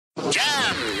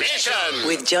Mission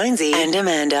with Jonesy and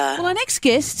Amanda. Well, our next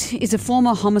guest is a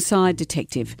former homicide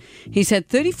detective. He's had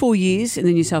 34 years in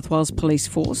the New South Wales Police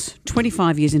Force,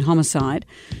 25 years in homicide.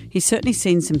 He's certainly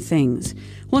seen some things.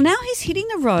 Well, now he's hitting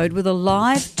the road with a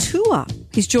live tour.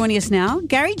 He's joining us now.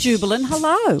 Gary Jubelin,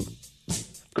 hello.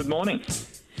 Good morning.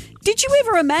 Did you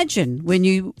ever imagine when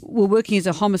you were working as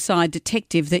a homicide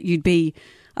detective that you'd be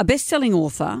a best-selling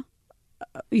author,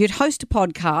 you'd host a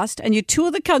podcast and you'd tour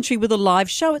the country with a live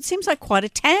show? It seems like quite a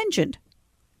tangent.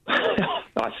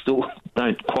 I still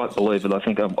don't quite believe it. I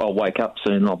think I'll wake up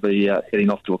soon. I'll be heading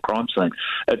off to a crime scene.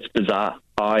 It's bizarre.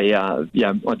 I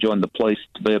joined the police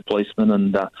to be a policeman,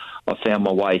 and I found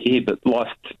my way here. But life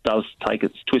does take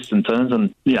its twists and turns,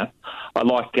 and I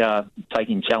like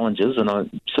taking challenges, and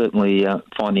I'm certainly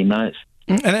finding those.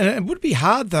 And it would be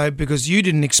hard though, because you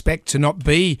didn't expect to not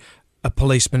be a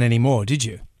policeman anymore, did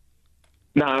you?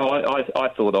 No, I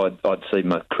thought I'd see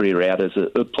my career out as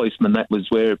a policeman. That was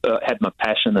where I had my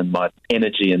passion and my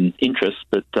energy and interest.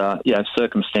 But,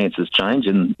 circumstances change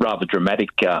in a rather dramatic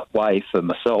way for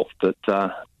myself. But,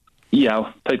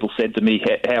 people said to me,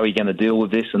 how are you going to deal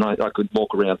with this? And I could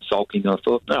walk around sulking. I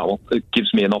thought, it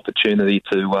gives me an opportunity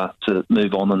to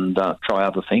move on and try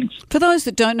other things. For those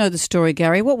that don't know the story,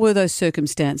 Gary, what were those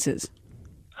circumstances?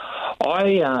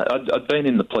 I'd been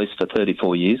in the police for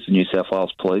 34 years, the New South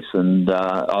Wales Police, and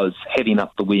I was heading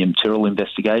up the William Tyrrell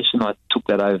investigation. I took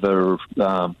that over 5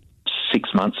 or 6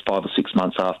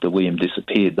 months after William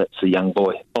disappeared. That's a young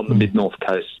boy on the mid-North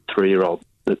Coast, 3-year-old,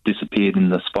 that disappeared in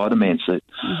the Spider-Man suit.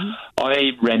 Mm-hmm.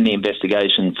 I ran the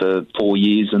investigation for 4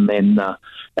 years, and then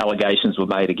allegations were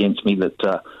made against me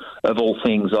that, of all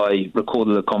things, I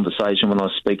recorded a conversation when I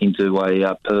was speaking to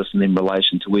a person in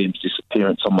relation to William's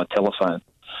disappearance on my telephone.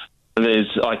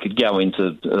 I could go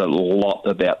into a lot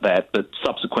about that, but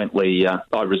subsequently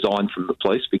I resigned from the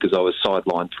police because I was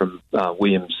sidelined from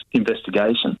William's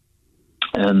investigation,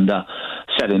 and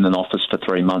sat in an office for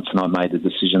 3 months, and I made the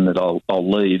decision that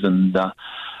I'll leave. And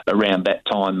around that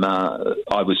time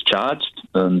I was charged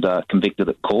and convicted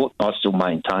at court. I still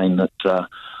maintain that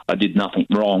I did nothing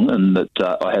wrong and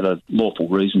that I had a lawful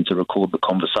reason to record the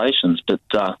conversations, but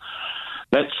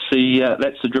that's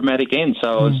the dramatic end. So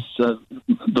I was,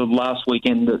 the last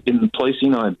weekend in the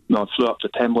policing, I flew up to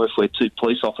Tamworth where 2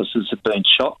 police officers had been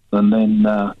shot, and then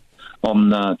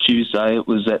on Tuesday it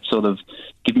was that sort of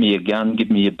give me a gun, give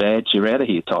me a badge, you're out of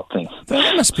here type thing.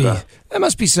 That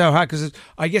must be so hard, because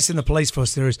I guess in the police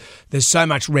force there's so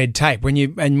much red tape. When you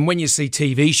see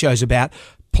TV shows about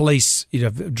police,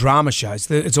 drama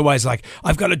shows, it's always like,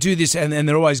 I've got to do this, and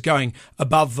they're always going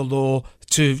above the law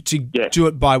to do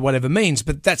it by whatever means,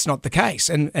 but that's not the case.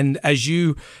 And as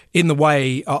you, in the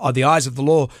way of the eyes of the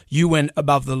law, you went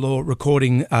above the law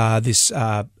recording this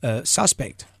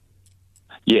suspect.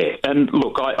 Yeah, and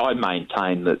look, I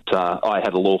maintain that I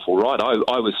had a lawful right.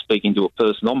 I was speaking to a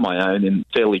person on my own in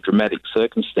fairly dramatic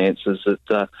circumstances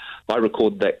that I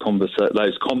recorded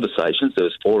those conversations, there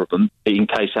was 4 of them, in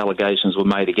case allegations were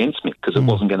made against me, because it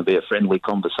wasn't going to be a friendly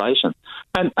conversation.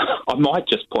 And I might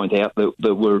just point out that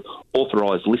there were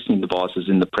authorised listening devices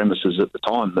in the premises at the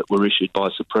time that were issued by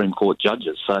Supreme Court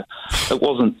judges. So it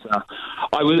wasn't...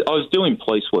 I was doing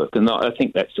police work, and I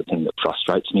think that's the thing that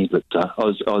frustrates me, that I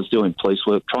was doing police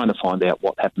work, trying to find out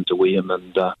what happened to William,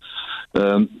 and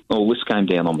all this came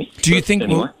down on me. Do you think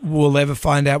we'll ever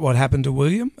find out what happened to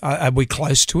William? Are we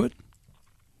close to it?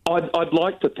 I'd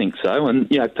like to think so, and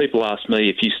people ask me,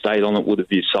 if you stayed on it, would have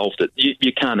you solved it?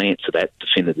 You can't answer that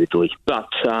definitively, but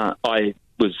I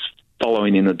was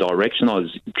following in a direction. I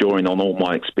was drawing on all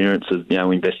my experience of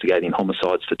investigating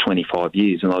homicides for 25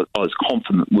 years, and I was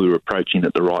confident we were approaching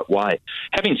it the right way.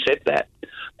 Having said that,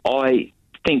 I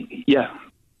think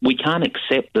we can't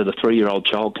accept that a 3-year-old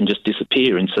child can just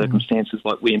disappear in circumstances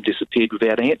like William disappeared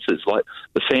without answers. Like,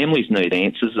 the families need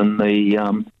answers, and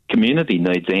the community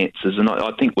needs answers, and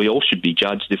I think we all should be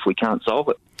judged if we can't solve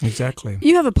it. Exactly.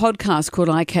 You have a podcast called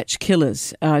I Catch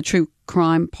Killers, a true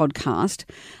crime podcast.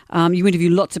 You interview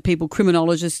lots of people,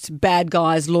 criminologists, bad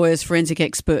guys, lawyers, forensic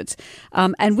experts.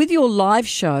 And with your live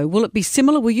show, will it be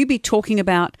similar? Will you be talking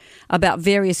about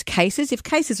various cases? If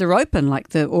cases are open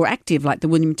or active, like the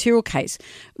William Tyrrell case,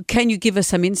 can you give us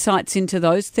some insights into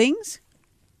those things?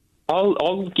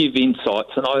 I'll give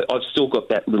insights, and I've still got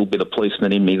that little bit of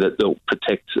policeman in me that will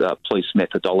protect police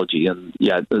methodology, and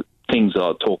the things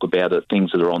I'll talk about are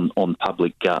things that are on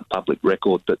public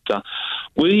record. But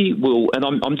we will, and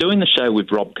I'm doing the show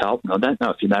with Rob Carlton. I don't know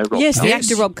if you know Rob. Yes, the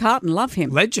actor Rob Carlton, love him.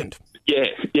 Legend. Yeah.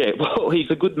 Well,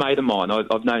 he's a good mate of mine.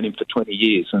 I've known him for 20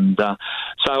 years, and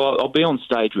so I'll be on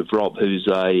stage with Rob, who's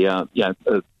a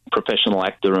professional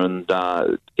actor, and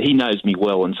he knows me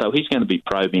well, and so he's going to be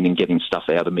probing and getting stuff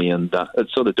out of me, and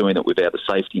it's sort of doing it without a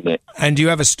safety net. And do you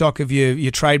have a stock of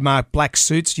your trademark black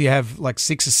suits? Do you have like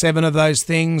 6 or 7 of those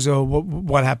things, or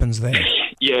what happens there?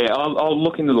 Yeah, I'll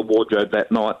look into the wardrobe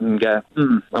that night and go,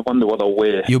 I wonder what I'll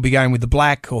wear. You'll be going with the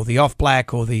black or the off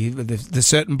black or the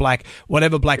certain black.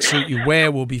 Whatever black suit you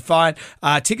wear will be fine.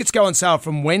 Tickets go on sale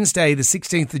from Wednesday, the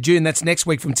 16th of June. That's next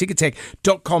week from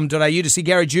tickettech.com.au to see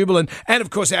Gary Jubelin and,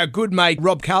 of course, our good mate,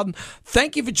 Rob Carlton.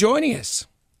 Thank you for joining us.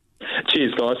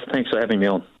 Cheers, guys. Thanks for having me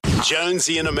on.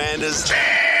 Jonesy and Amanda's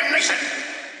Damn Nation.